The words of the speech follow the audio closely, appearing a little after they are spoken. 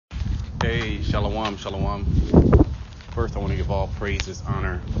Hey, shalom, shalom. First, I want to give all praises,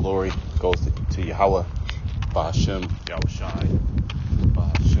 honor, glory goes to Yahweh, Bahashem, Yahushai,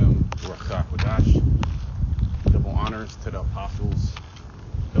 Bahashem, Ruach HaKodesh. Double honors to the apostles,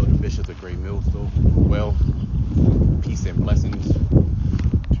 elder bishops of Great Millstone, well, peace and blessings to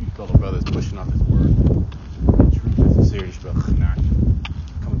you fellow brothers pushing out this word. Truth and sincerity, brother Tanakh.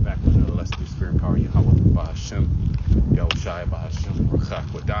 Coming back with another lesson through spirit power, Yahweh, Bahashem, Yahushai, Bahashem, Ruach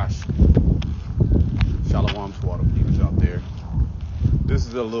HaKodesh. Shalom to all the believers out there. This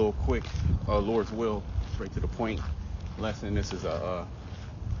is a little quick, Lord's will, straight to the point lesson. This is a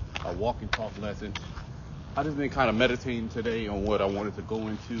walk and talk lesson. I just been kind of meditating today on what I wanted to go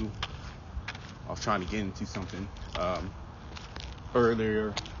into. I was trying to get into something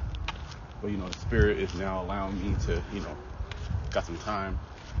earlier, but the Spirit is now allowing me to, got some time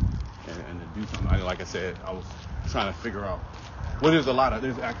and to do something. Like I said, I was trying to figure out. Well, there's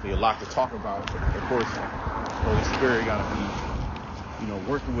actually a lot to talk about. Of course, Holy Spirit got to be,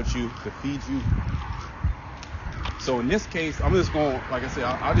 working with you to feed you. So in this case, I'm just going, like I said,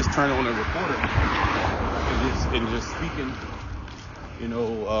 I'll just turn on the recorder and just speaking,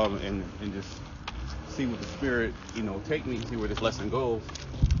 and just see what the Spirit, take me, see where this lesson goes,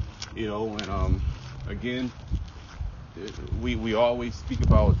 and again, we always speak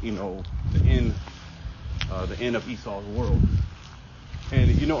about, the end of Esau's world. And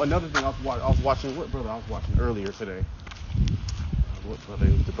another thing I was watching earlier today. What brother?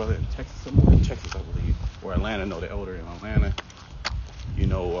 The brother in Texas, somewhere in Texas, I believe, or Atlanta. No, the elder in Atlanta. He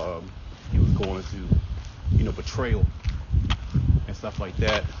was going into, betrayal and stuff like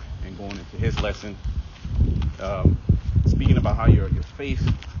that, and going into his lesson, speaking about how your faith,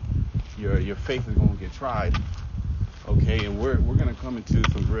 your faith is going to get tried. Okay, and we're going to come into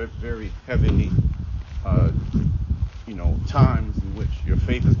some very, very heavenly, times in which your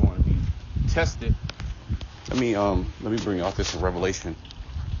faith is going to be tested. Let me bring out this in Revelation.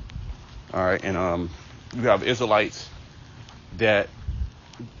 All right, and you have Israelites that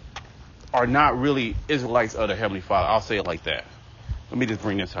are not really Israelites of the Heavenly Father. I'll say it like that. Let me just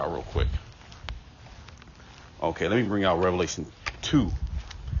bring this out real quick. Okay, let me bring out Revelation 2.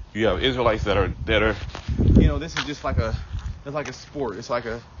 You have Israelites that are this is just like a sport. It's like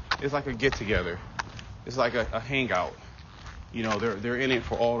a get together. It's like a hangout. They're in it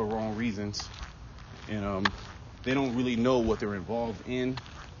for all the wrong reasons, and they don't really know what they're involved in.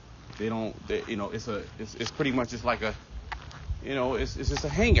 It's pretty much just like it's just a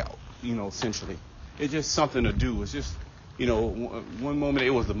hangout. Essentially, it's just something to do. It's just one moment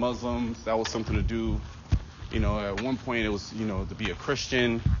it was the Muslims, that was something to do. At one point it was to be a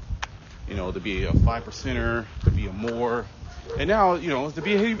Christian, to be a 5%er, to be a Moor, and now it's to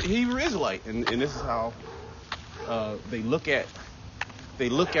be a Hebrew Israelite, and this is how they look at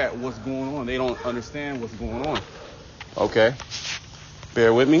what's going on. They don't understand what's going on. Okay,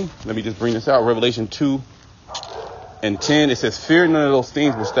 bear with me. Let me just bring this out. Revelation 2:10. It says, "Fear none of those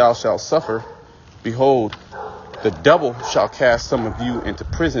things which thou shalt suffer. Behold, the devil shall cast some of you into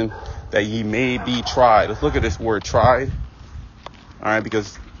prison, that ye may be tried." Let's look at this word "tried." All right,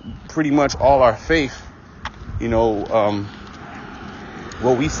 because pretty much all our faith,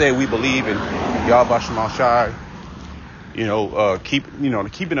 what we say we believe in Yahweh Shema Shai, the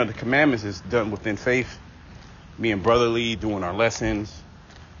keeping of the commandments is done within faith, being brotherly, doing our lessons,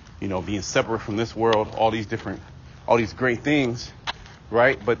 being separate from this world, all these great things,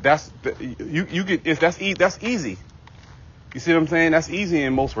 right? But that's easy. You see what I'm saying? That's easy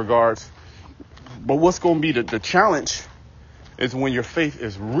in most regards. But what's going to be the challenge is when your faith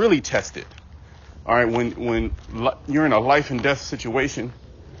is really tested. All right, when you're in a life and death situation,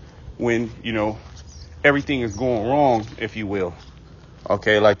 when everything is going wrong, if you will.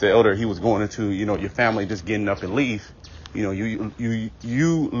 Okay, like the elder, he was going into your family just getting up and leave. You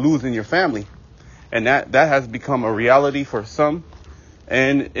losing your family, and that has become a reality for some,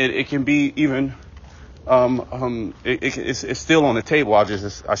 and it can be even it's still on the table. I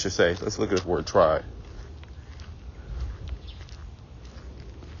should say. Let's look at this word "tried."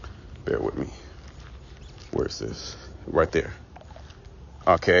 Bear with me. Where is this? Right there.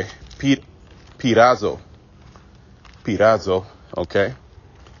 Okay. Pirazo. Okay.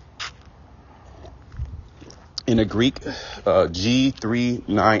 In the Greek,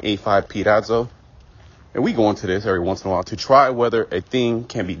 G3985 pirazo. And we go into this every once in a while. To try whether a thing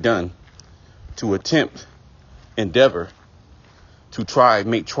can be done. To attempt, endeavor. To try,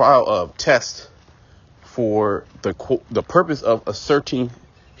 make trial of, test. For the purpose of asserting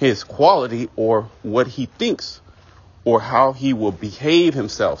his quality or what he thinks or how he will behave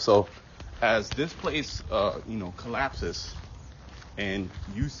himself. So as this place, collapses, And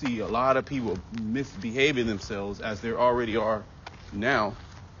you see a lot of people misbehaving themselves as they already are now.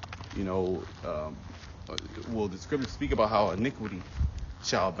 You know, well, the scriptures speak about how iniquity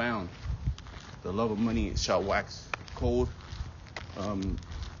shall abound. The love of money shall wax cold. I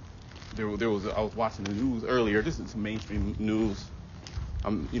was watching the news earlier. This is some mainstream news.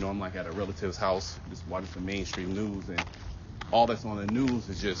 I'm like at a relative's house, just watching some mainstream news, and all that's on the news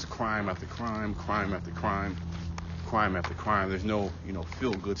is just crime after crime, crime after crime, crime after crime. There's no,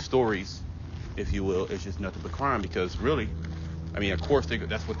 feel-good stories, if you will. It's just nothing but crime, because really, I mean, of course,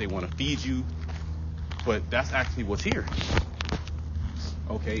 that's what they want to feed you, but that's actually what's here.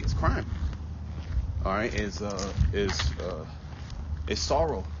 Okay, it's crime. All right, it's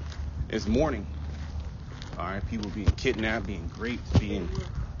sorrow, it's mourning. All right, people being kidnapped, being raped, being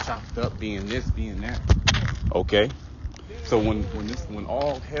chopped up, being this, being that. Okay, so when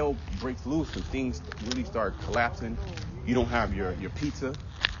all hell breaks loose and things really start collapsing, you don't have your pizza,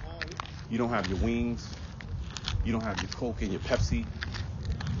 you don't have your wings, you don't have your Coke and your Pepsi,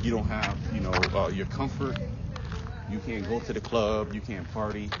 you don't have your comfort. You can't go to the club, you can't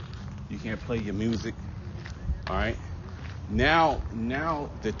party, you can't play your music. All right, now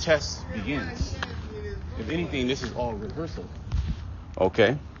the test begins. If anything, this is all rehearsal.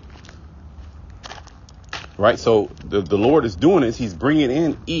 Okay. Right. So the Lord is doing this. He's bringing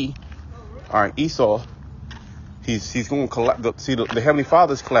in All right, Esau. He's going to collapse. See, the Heavenly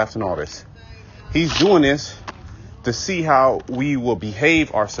Father's collapsing all this. He's doing this to see how we will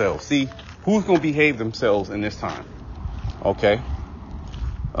behave ourselves. See who's going to behave themselves in this time. Okay.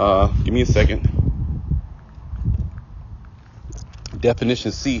 Give me a second.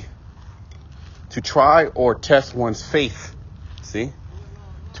 Definition C. To try or test one's faith. See?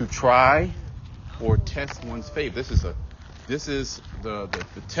 To try or test one's faith. This is the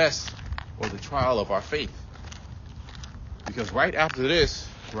test or the trial of our faith. Because right after this,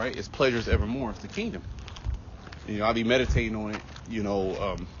 right, is pleasures evermore. It's the kingdom. I'll be meditating on it,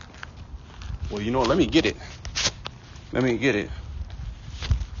 let me get it.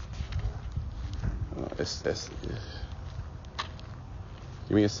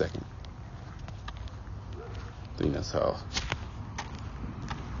 Give me a second. I think that's how.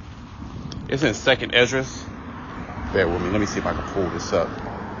 It's in 2nd Esdras. Bear with me. Let me see if I can pull this up.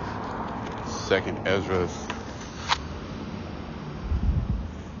 2nd Esdras.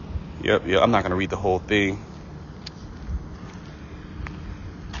 Yep. I'm not going to read the whole thing.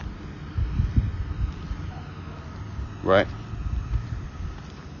 Right.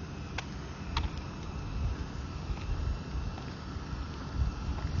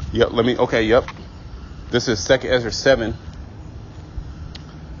 Yep. This is 2nd Esdras 7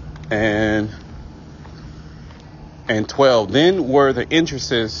 and 12. Then were the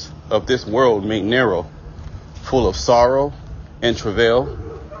entrances of this world made narrow, full of sorrow and travail.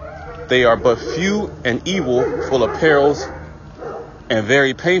 They are but few and evil, full of perils and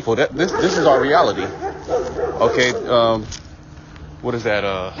very painful. This is our reality. Okay, what is that?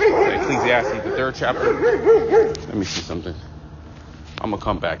 Ecclesiastes, the 3rd chapter. Let me see something. I'm gonna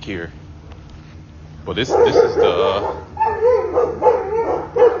come back here. But this is the.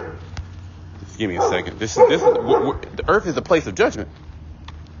 Just give me a second. This is the earth is a place of judgment.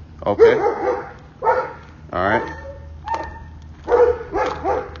 Okay. All right.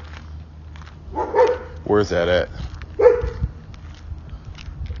 Where's that at?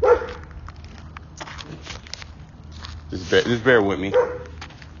 Just bear with me.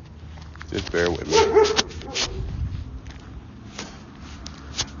 Just bear with me.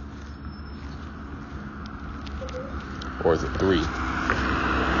 Or is it 3?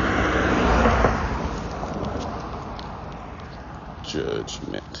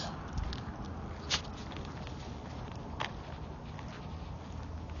 Judgment.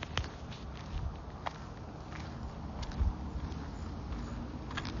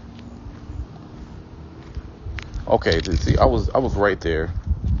 Okay, see, I was right there.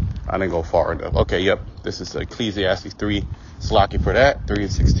 I didn't go far enough. Okay, yep. This is Ecclesiastes 3. Slaki for that. 3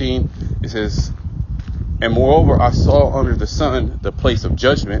 and 16. It says, and moreover, I saw under the sun the place of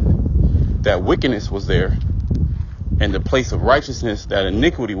judgment, that wickedness was there, and the place of righteousness, that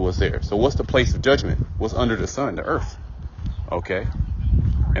iniquity was there. So what's the place of judgment? What's under the sun? The earth. Okay.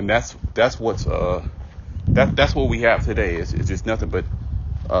 And that's what's that's what we have today. It's just nothing but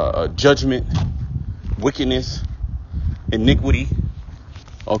judgment, wickedness, iniquity.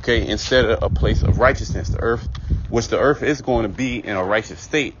 Okay, instead of a place of righteousness, the earth, which the earth is going to be in a righteous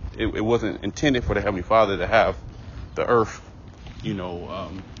state. It wasn't intended for the Heavenly Father to have the earth, be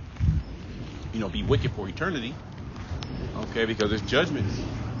wicked for eternity. Okay, because there's judgments.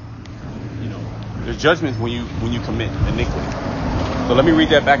 There's judgments when you commit iniquity. So let me read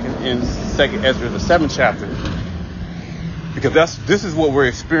that back in 2nd Ezra, the 7th chapter. Because this is what we're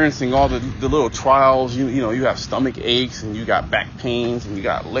experiencing, all the little trials. You know, you have stomach aches and you got back pains and you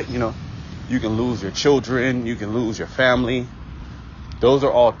got, you can lose your children, you can lose your family. Those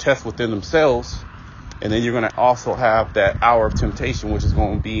are all tests within themselves. And then you're going to also have that hour of temptation, which is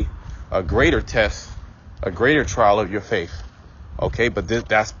going to be a greater test, a greater trial of your faith. Okay, but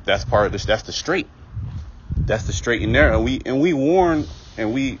that's part of this. That's the straight. That's the straight and narrow. And we warn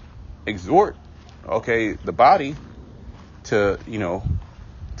and we exhort, okay, the body to,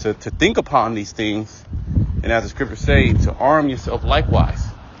 to think upon these things. And as the scriptures say, to arm yourself likewise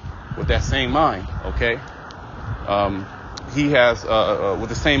with that same mind. Okay. He has, with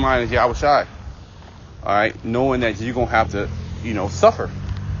the same mind as Yahushua. All right. Knowing that you're going to have to, suffer.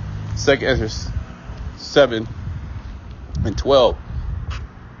 2nd Ezra 7:12.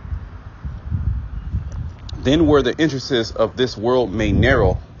 Then were the entrances of this world made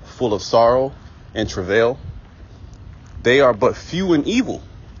narrow, full of sorrow and travail. They are but few and evil,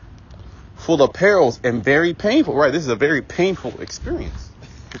 full of perils and very painful. Right, this is a very painful experience.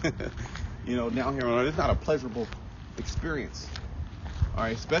 Down here on earth, it's not a pleasurable experience. All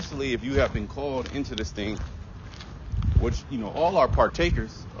right, especially if you have been called into this thing, which, all are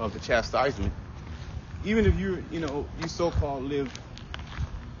partakers of the chastisement. Even if you so-called live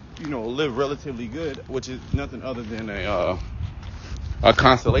relatively good, which is nothing other than a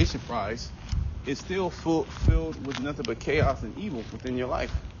consolation prize, it's still filled with nothing but chaos and evil within your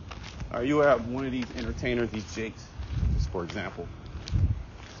life. You have one of these entertainers, these jakes, just for example.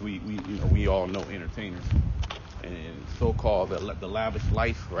 We all know entertainers, and so-called the lavish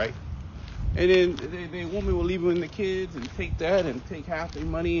life, right? And then the woman will leave them the kids and take that and take half their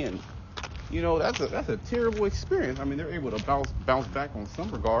money, and that's a terrible experience. I mean, they're able to bounce back on some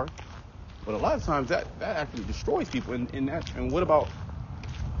regard, but a lot of times that actually destroys people. And what about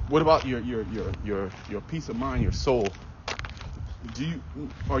your peace of mind, your soul?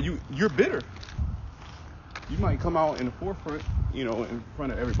 You're bitter. You might come out in the forefront, in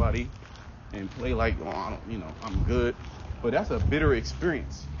front of everybody, and play like, I'm good, but that's a bitter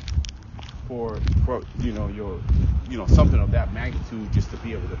experience for your something of that magnitude, just to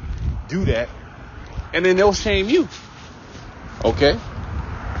be able to do that, and then they'll shame you. Okay.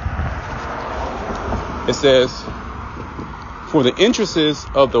 It says, for the entrances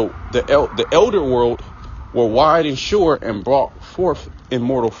of the elder world were wide and sure, and brought forth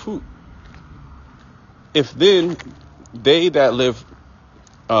immortal fruit. If then they that live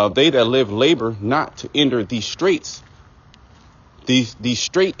labor not to enter these straits, these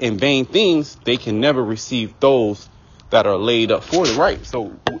straight and vain things, they can never receive those that are laid up for them. Right.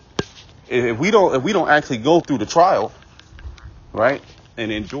 So if we don't actually go through the trial, right, and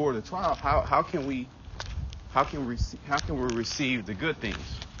endure the trial, how can we receive the good things?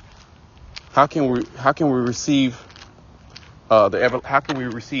 How can we receive how can we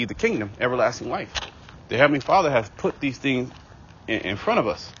receive the kingdom, everlasting life? The Heavenly Father has put these things in front of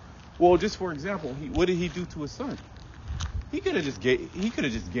us. Well, just for example, what did he do to his son? He could have just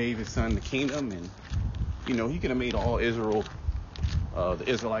gave his son the kingdom, and he could have made all Israel, the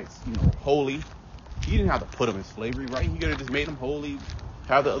Israelites, holy. He didn't have to put them in slavery, right? He could have just made them holy,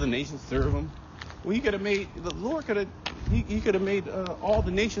 have the other nations serve them. Well, he could have made all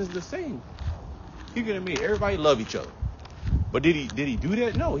the nations the same. He could have made everybody love each other. But did he do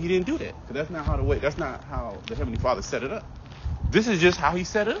that? No, he didn't do that. Because that's not how the Heavenly Father set it up. This is just how he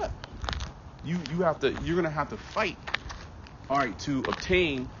set it up. You're gonna have to fight, all right, to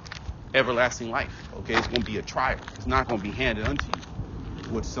obtain everlasting life. Okay, it's gonna be a trial. It's not gonna be handed unto you,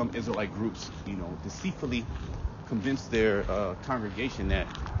 which some Israelite groups, deceitfully convince their congregation that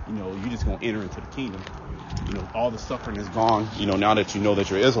you're just gonna enter into the kingdom. All the suffering is gone. Now that you know that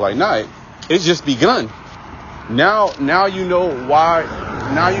you're Israelite. No, it's just begun. Now you know why.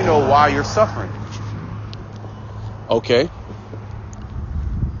 Now you know why you're suffering. Okay.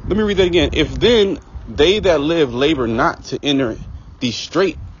 Let me read that again. If then they that live labor not to enter these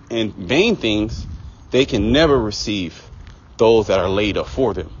straight and vain things, they can never receive those that are laid up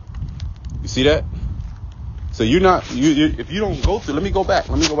for them. You see that? So if you don't go through, let me go back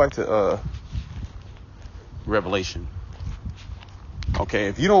to Revelation. Okay,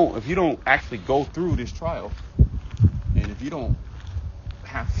 if you don't actually go through this trial, and if you don't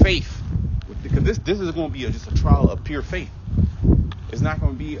have faith, because this is going to be just a trial of pure faith. It's not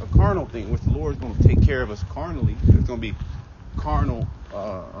going to be a carnal thing, which the Lord is going to take care of us carnally. It's going to be carnal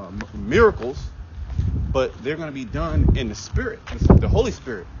miracles, but they're going to be done in the Spirit, the Holy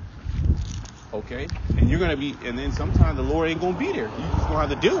Spirit. Okay, and you're going to be, and then sometimes the Lord ain't going to be there. You're just going to have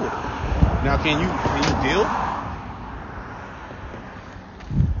to deal with it. Now, can you deal?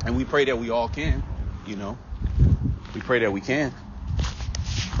 And we pray that we all can, you know. We pray that we can.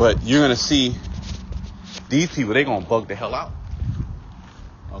 But you're going to see these people, they're going to bug the hell out.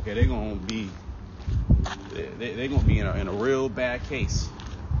 Okay, they're going to be in a real bad case.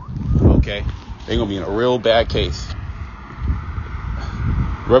 Okay, they're going to be in a real bad case.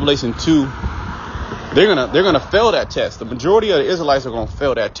 Revelation 2, they're gonna fail that test. The majority of the Israelites are going to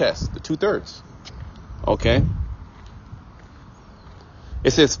fail that test. The 2/3. Okay.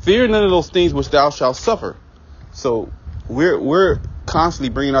 It says, "Fear none of those things which thou shalt suffer." So we're constantly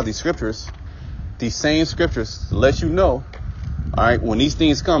bringing out these scriptures, these same scriptures, to let you know, all right, when these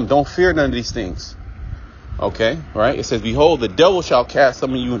things come, don't fear none of these things. Okay, right? It says, "Behold, the devil shall cast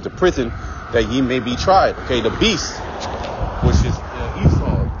some of you into prison, that ye may be tried." Okay, the beast, which is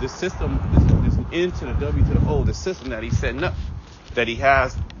Esau, this system, this N to the W to the O, the system that he's setting up, that he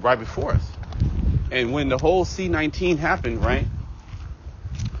has right before us. And when the whole C-19 happened, right,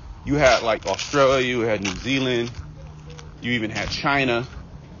 you had like Australia, you had New Zealand, you even had China.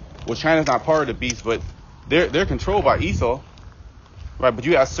 Well, China's not part of the beast, but they're controlled by Esau, right? But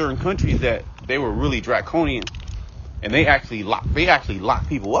you had certain countries that they were really draconian, and they actually locked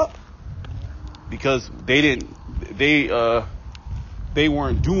people up because they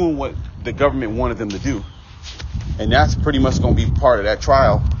weren't doing what the government wanted them to do. And that's pretty much going to be part of that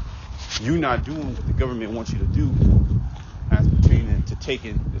trial. You not doing what the government wants you to do as pertaining to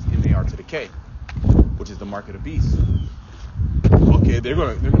taking this MAR to the K, which is the mark of the beast. Okay, they're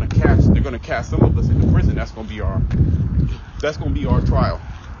gonna cast some of us into prison. That's gonna be our trial.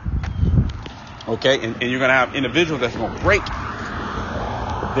 Okay, and you're gonna have individuals that's gonna break.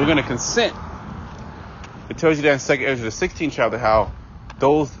 They're gonna consent. It tells you that in 2 Ezra, the 16th chapter, how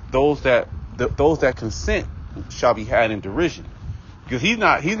those that consent shall be had in derision, because he's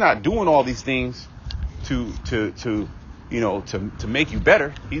not doing all these things to make you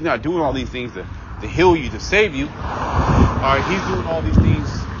better. He's not doing all these things to heal you, to save you. All right, he's doing all these things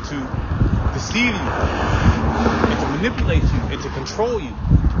to deceive you and to manipulate you and to control you.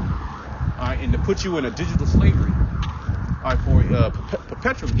 All right, and to put you in a digital slavery. All right, for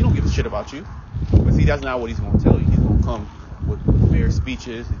perpetually, he don't give a shit about you. But see, that's not what he's going to tell you. He's going to come with fair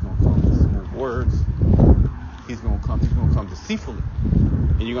speeches. He's going to come with smooth words. He's going to come deceitfully,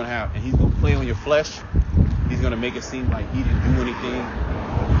 and he's going to play on your flesh. He's going to make it seem like he didn't do anything,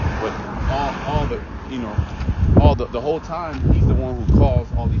 but the whole time he's the one who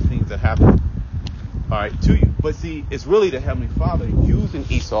caused all these things that happen, all right, to you. But see, it's really the Heavenly Father using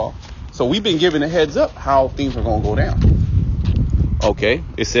Esau. So we've been given a heads up how things are going to go down. Okay,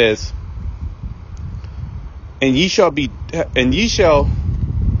 it says, and ye shall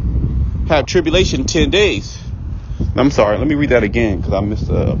have tribulation 10 days. I'm sorry, let me read that again because I missed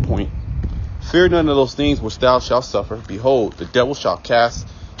a point. "Fear none of those things which thou shalt suffer. Behold, the devil shall cast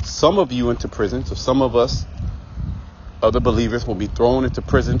some of you into prison." So some of us, other believers, will be thrown into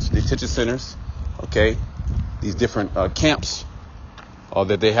prisons, detention centers. Okay, these different camps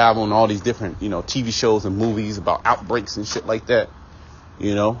that they have on all these different, TV shows and movies about outbreaks and shit like that.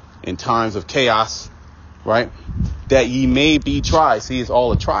 In times of chaos, right? "That ye may be tried." See, it's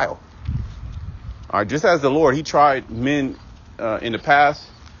all a trial. All right, just as the Lord, he tried men in the past,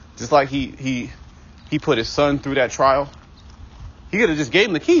 just like he put his son through that trial. He could have just gave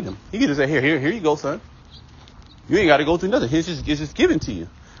him the kingdom. He could have said, here you go, son. You ain't got to go through nothing. It's just given to you.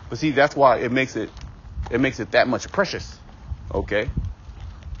 But see, that's why it makes it that much precious. Okay.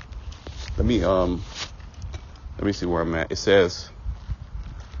 Let me see where I'm at. It says,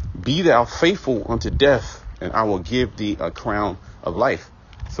 "Be thou faithful unto death, and I will give thee a crown of life."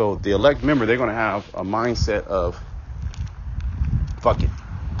 So the elect, remember, they're going to have a mindset of, fuck it,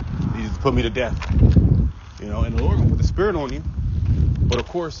 you just put me to death. And the Lord going to put the Spirit on you. But of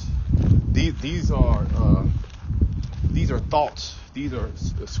course, these are thoughts. These are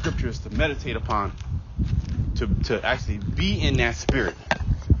scriptures to meditate upon, to actually be in that spirit.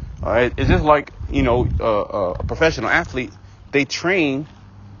 All right, it's just like a professional athlete. They train,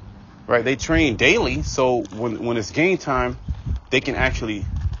 right? They train daily, so when it's game time, they can actually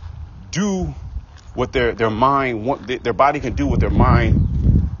do what their mind their body can do what their mind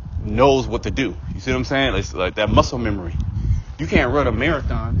knows what to do. You see what I'm saying? It's like that muscle memory. You can't run a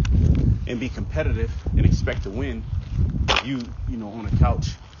marathon and be competitive and expect to win if you on a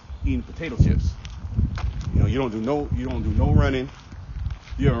couch eating potato chips. You don't do no running.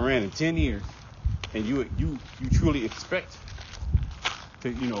 You haven't ran in 10 years, and you truly expect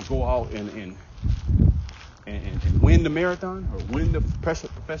to go out and win the marathon or win the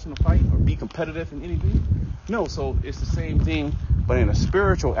professional fight or be competitive in anything? No. So it's the same thing, but in a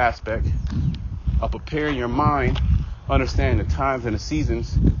spiritual aspect of preparing your mind understand the times and the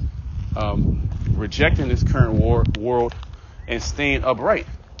seasons, rejecting this current world and staying upright.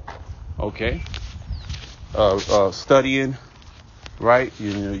 Okay. Studying, right?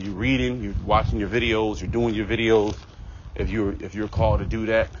 You're reading, you're watching your videos, you're doing your videos. If you're called to do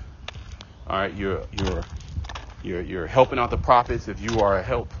that, all right, you're helping out the prophets if you are a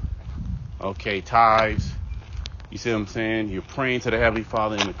help. Okay, tithes. You see what I'm saying? You're praying to the Heavenly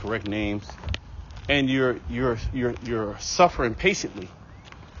Father in the correct names, and you're suffering patiently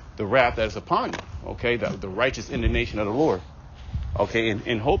the wrath that is upon you. Okay, the righteous indignation of the Lord. Okay,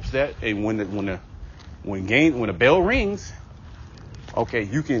 in hopes that when the bell rings, okay,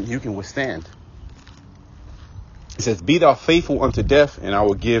 you can withstand. It says, "Be thou faithful unto death, and I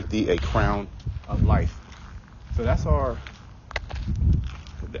will give thee a crown of life." So that's what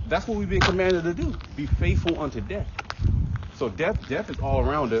we've been commanded to do. Be faithful unto death. So death is all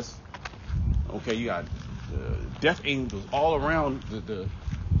around us. Okay, you got death angels all around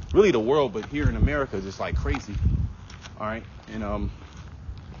really the world, but here in America, it's just like crazy. All right, and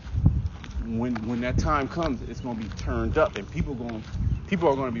when that time comes, it's going to be turned up, and people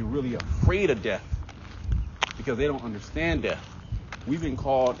are going to be really afraid of death because they don't understand death. We've been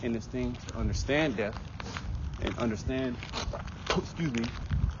called in this thing to understand death and understand,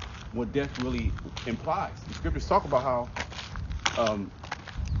 what death really implies. The scriptures talk about how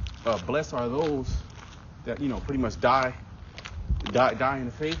blessed are those that pretty much die in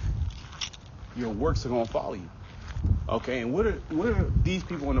the faith. Your works are going to follow you. Okay, and what are these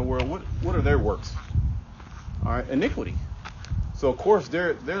people in the world? What are their works? All right, iniquity. So of course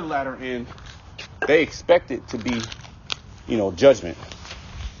their latter end, they expect it to be, judgment.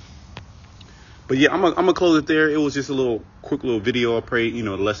 But yeah, I'm gonna close it there. It was just a quick little video. I pray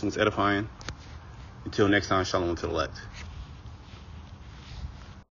the lesson was edifying. Until next time, shalom to the elect.